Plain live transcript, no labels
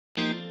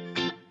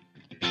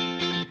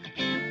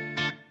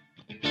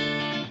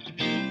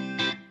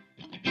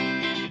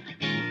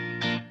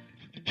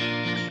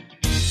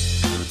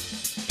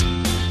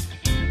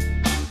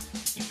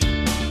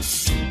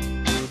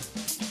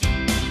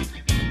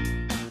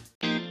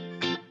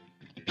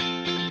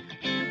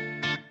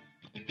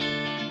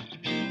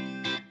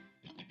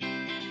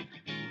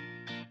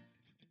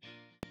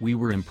We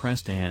were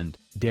impressed and,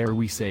 dare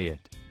we say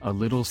it, a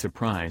little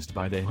surprised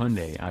by the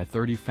Hyundai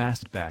i30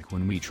 Fastback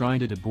when we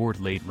tried it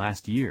aboard late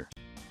last year.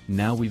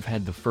 Now we've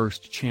had the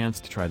first chance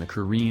to try the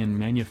Korean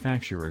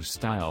manufacturer's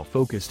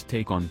style-focused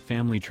take on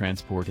family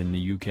transport in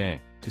the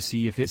UK, to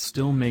see if it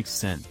still makes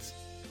sense.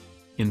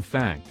 In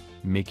fact,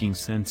 making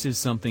sense is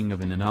something of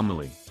an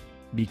anomaly.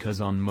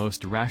 Because on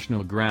most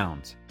rational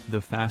grounds,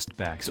 the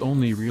Fastback's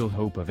only real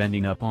hope of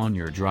ending up on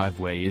your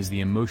driveway is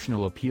the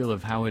emotional appeal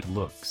of how it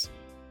looks.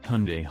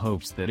 Hyundai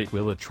hopes that it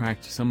will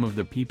attract some of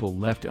the people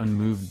left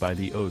unmoved by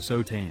the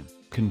oh-so-tame,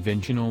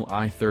 conventional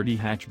i30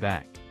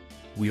 hatchback.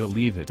 We'll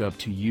leave it up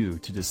to you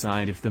to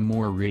decide if the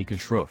more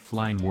rakish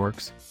roofline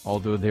works,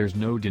 although there's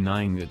no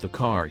denying that the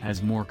car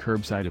has more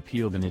curbside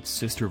appeal than its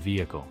sister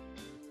vehicle.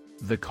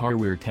 The car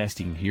we're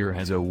testing here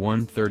has a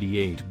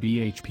 138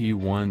 bhp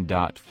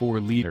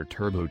 1.4-liter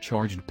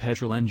turbocharged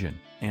petrol engine,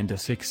 and a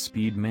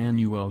 6-speed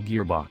manual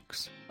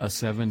gearbox. A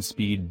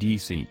 7-speed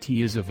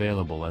DCT is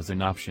available as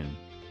an option.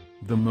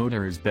 The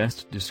motor is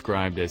best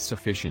described as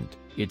sufficient.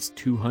 Its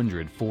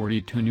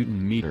 242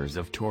 Nm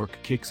of torque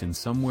kicks in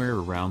somewhere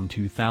around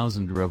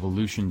 2,000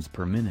 revolutions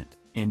per minute,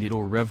 and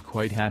it'll rev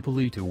quite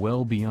happily to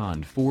well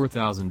beyond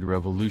 4,000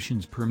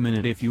 revolutions per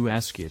minute if you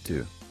ask it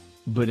to.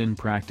 But in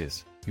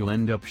practice, you'll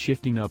end up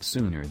shifting up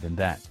sooner than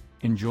that,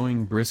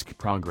 enjoying brisk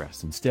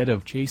progress instead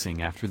of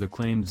chasing after the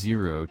claimed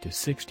 0 to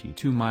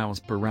 62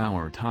 miles per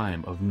hour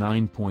time of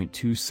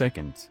 9.2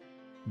 seconds.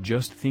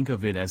 Just think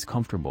of it as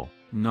comfortable,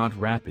 not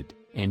rapid,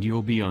 and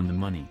you'll be on the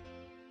money.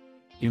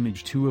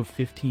 Image 2 of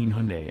 15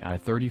 Hyundai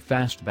i30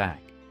 Fastback,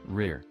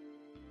 rear.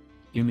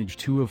 Image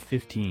 2 of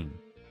 15.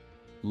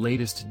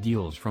 Latest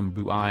deals from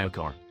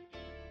Buiacar.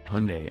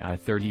 Hyundai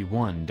i30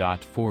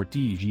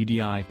 1.4T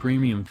GDI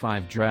Premium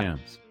 5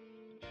 Drams.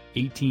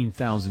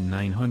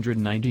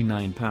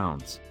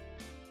 £18,999,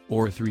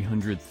 or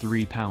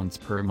 £303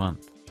 per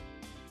month.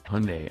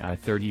 Hyundai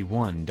i30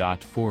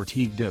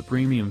 1.4T DA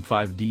Premium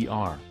 5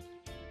 DR.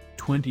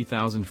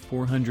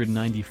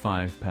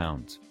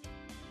 £20,495,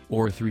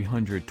 or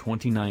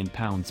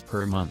 £329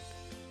 per month.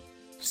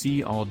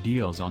 See all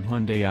deals on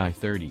Hyundai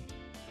i30.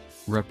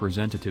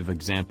 Representative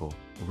example,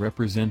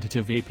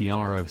 representative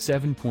APR of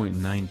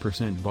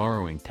 7.9%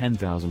 borrowing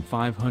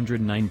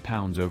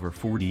 £10,509 over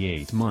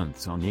 48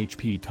 months on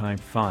HP Type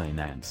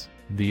Finance.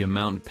 The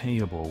amount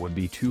payable would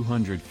be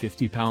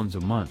 £250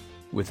 a month,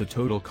 with a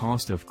total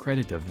cost of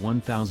credit of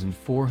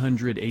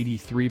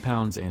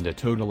 £1,483 and a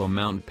total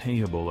amount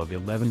payable of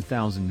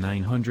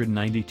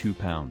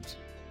 £11,992.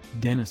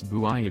 Dennis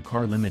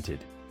Buiacar Limited,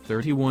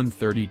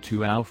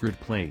 3132 Alfred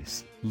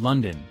Place,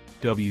 London,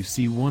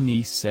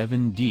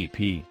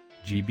 WC1E7DP,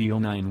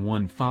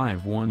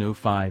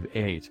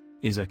 GB09151058,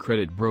 is a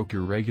credit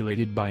broker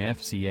regulated by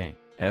FCA,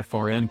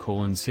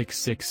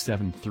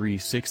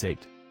 FRN:667368.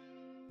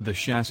 The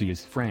chassis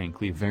is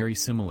frankly very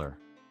similar.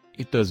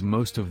 It does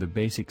most of the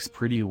basics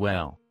pretty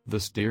well. The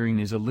steering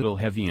is a little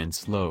heavy and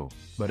slow,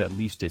 but at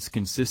least it's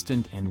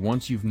consistent, and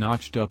once you've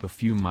notched up a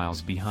few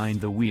miles behind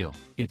the wheel,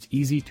 it's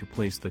easy to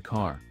place the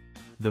car.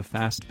 The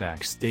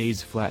Fastback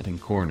stays flat in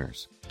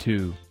corners,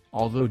 too,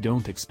 although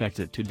don't expect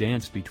it to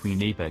dance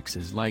between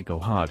apexes like a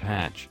hot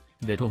hatch.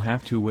 That'll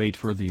have to wait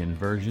for the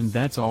inversion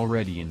that's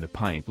already in the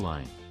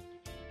pipeline.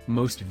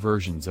 Most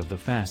versions of the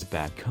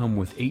Fastback come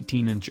with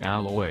 18-inch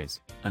alloys,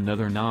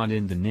 another nod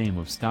in the name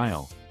of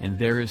style, and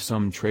there is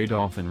some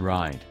trade-off in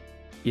ride.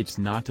 It's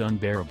not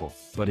unbearable,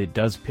 but it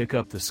does pick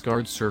up the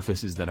scarred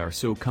surfaces that are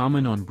so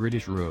common on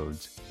British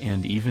roads,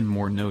 and even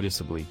more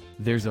noticeably,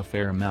 there's a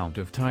fair amount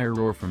of tire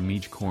roar from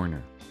each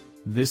corner.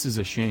 This is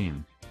a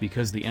shame,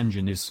 because the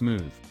engine is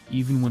smooth,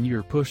 even when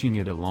you're pushing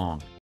it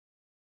along,